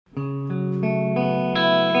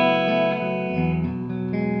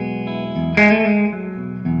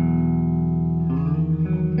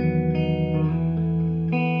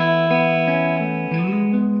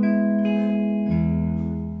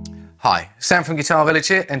Sam from Guitar Village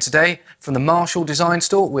here, and today from the Marshall design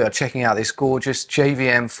store we are checking out this gorgeous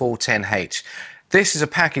JVM410H. This is a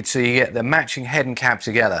package so you get the matching head and cab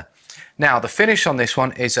together. Now the finish on this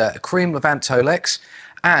one is a cream Levant Tolex,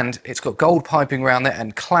 and it's got gold piping around there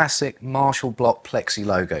and classic Marshall block plexi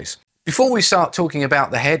logos. Before we start talking about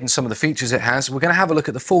the head and some of the features it has, we're going to have a look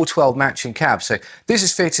at the 412 matching cab. So this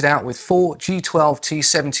is fitted out with 4 G12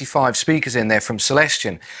 T75 speakers in there from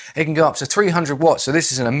Celestion. It can go up to 300 watts, so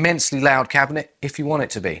this is an immensely loud cabinet if you want it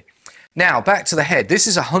to be. Now back to the head. This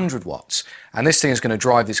is 100 watts, and this thing is going to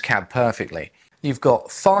drive this cab perfectly. You've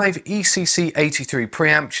got 5 ECC83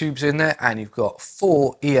 preamp tubes in there, and you've got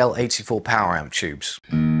 4 EL84 power amp tubes.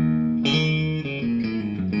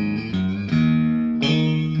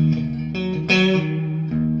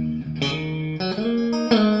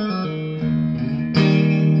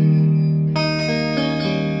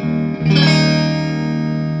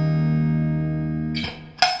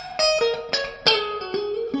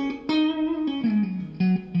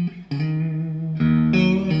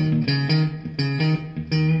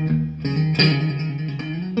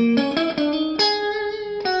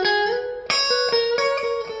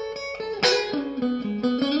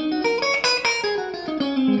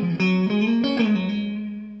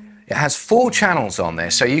 It has 4 channels on there,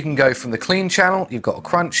 so you can go from the clean channel, you've got a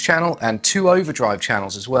crunch channel and 2 overdrive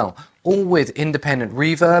channels as well, all with independent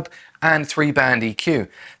reverb and 3-band EQ.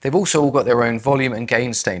 They've also all got their own volume and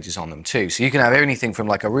gain stages on them too, so you can have anything from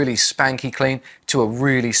like a really spanky clean to a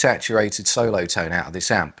really saturated solo tone out of this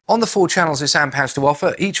amp. On the 4 channels this amp has to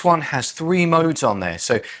offer, each one has 3 modes on there,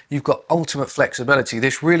 so you've got ultimate flexibility.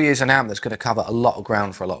 This really is an amp that's going to cover a lot of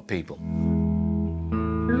ground for a lot of people.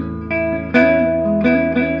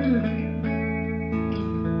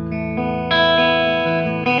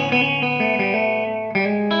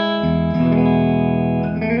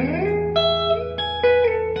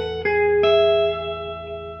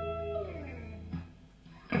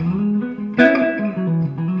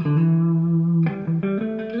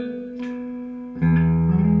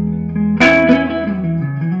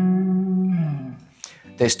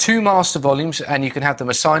 There's 2 master volumes, and you can have them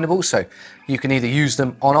assignable, so you can either use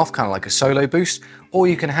them on-off, kind of like a solo boost, or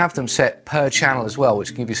you can have them set per channel as well, which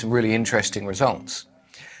can give you some really interesting results.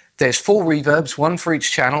 There's 4 reverbs, 1 for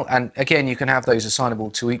each channel, and again you can have those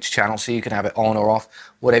assignable to each channel, so you can have it on or off,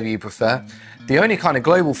 whatever you prefer. The only kind of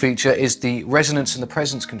global feature is the resonance and the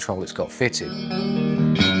presence control it's got fitted.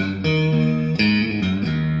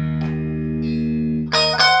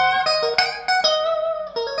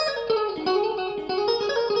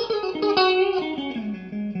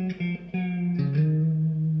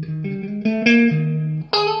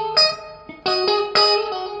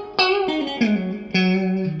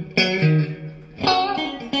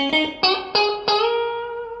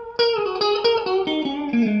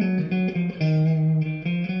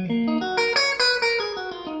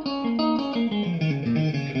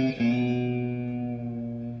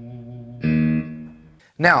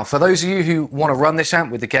 Now, for those of you who want to run this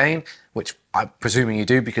amp with the gain, which I'm presuming you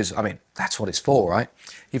do because, I mean, that's what it's for, right?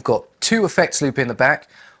 You've got 2 effects loop in the back,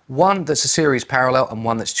 one that's a series parallel and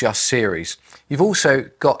one that's just series. You've also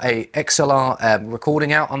got a XLR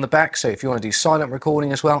recording out on the back, so if you want to do silent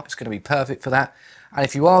recording as well, it's going to be perfect for that. And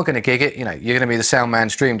if you are going to gig it, you know, you're going to be the sound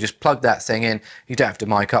man's dream, just plug that thing in, you don't have to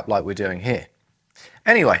mic up like we're doing here.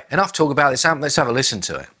 Anyway, enough talk about this amp, let's have a listen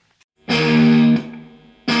to it.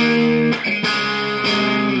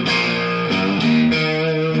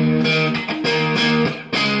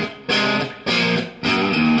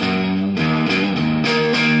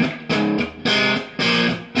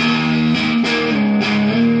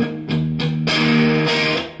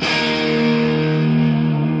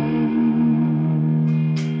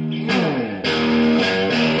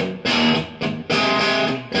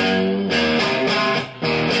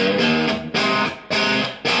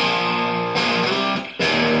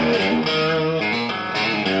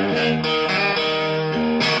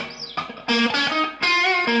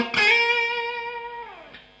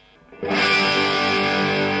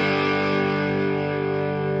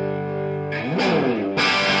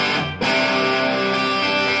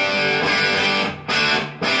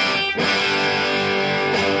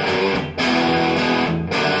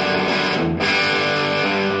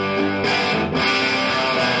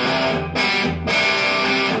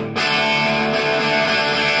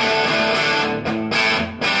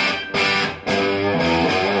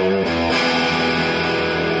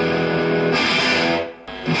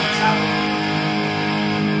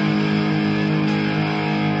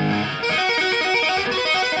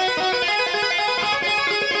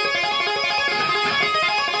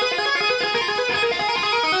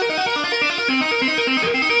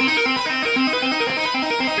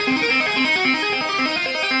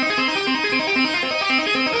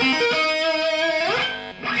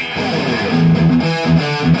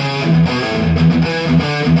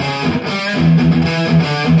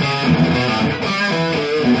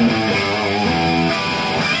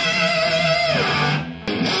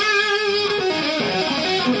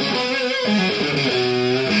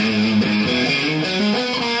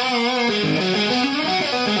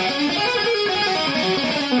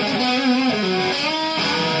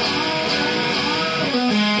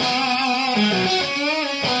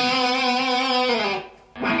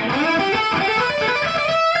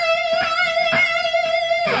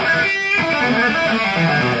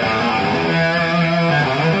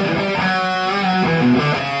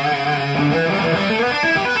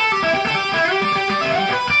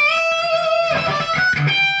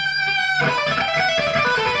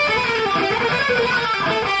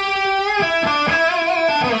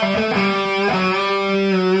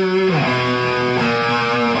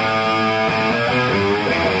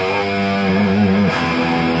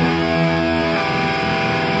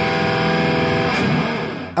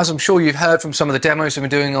 As I'm sure you've heard from some of the demos I've been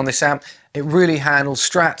doing on this amp, it really handles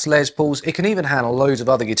Strats, Les Pauls, it can even handle loads of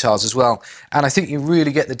other guitars as well. And I think you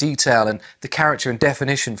really get the detail and the character and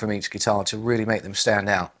definition from each guitar to really make them stand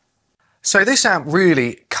out. So this amp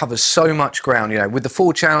really covers so much ground, you know, with the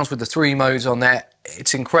 4 channels, with the 3 modes on there,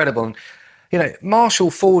 it's incredible. And, you know, Marshall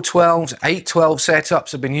 412s, 812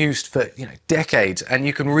 setups have been used for, you know, decades, and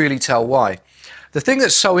you can really tell why. The thing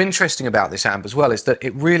that's so interesting about this amp as well is that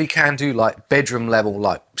it really can do like bedroom level,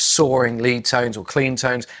 like soaring lead tones or clean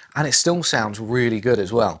tones, and it still sounds really good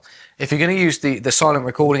as well. If you're going to use the silent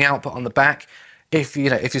recording output on the back, if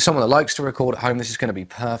you're someone that likes to record at home, this is going to be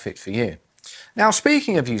perfect for you. Now,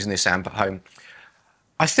 speaking of using this amp at home,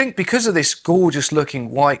 I think because of this gorgeous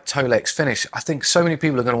looking white Tolex finish, I think so many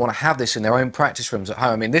people are going to want to have this in their own practice rooms at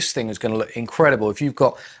home. I mean, this thing is going to look incredible. If you've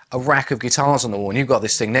got a rack of guitars on the wall and you've got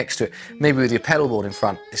this thing next to it, maybe with your pedal board in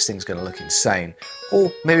front, this thing's going to look insane.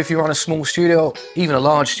 Or maybe if you're on a small studio, or even a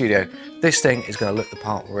large studio, this thing is going to look the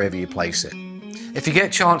part wherever you place it. If you get a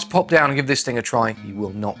chance, pop down and give this thing a try. You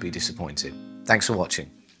will not be disappointed. Thanks for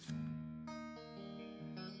watching.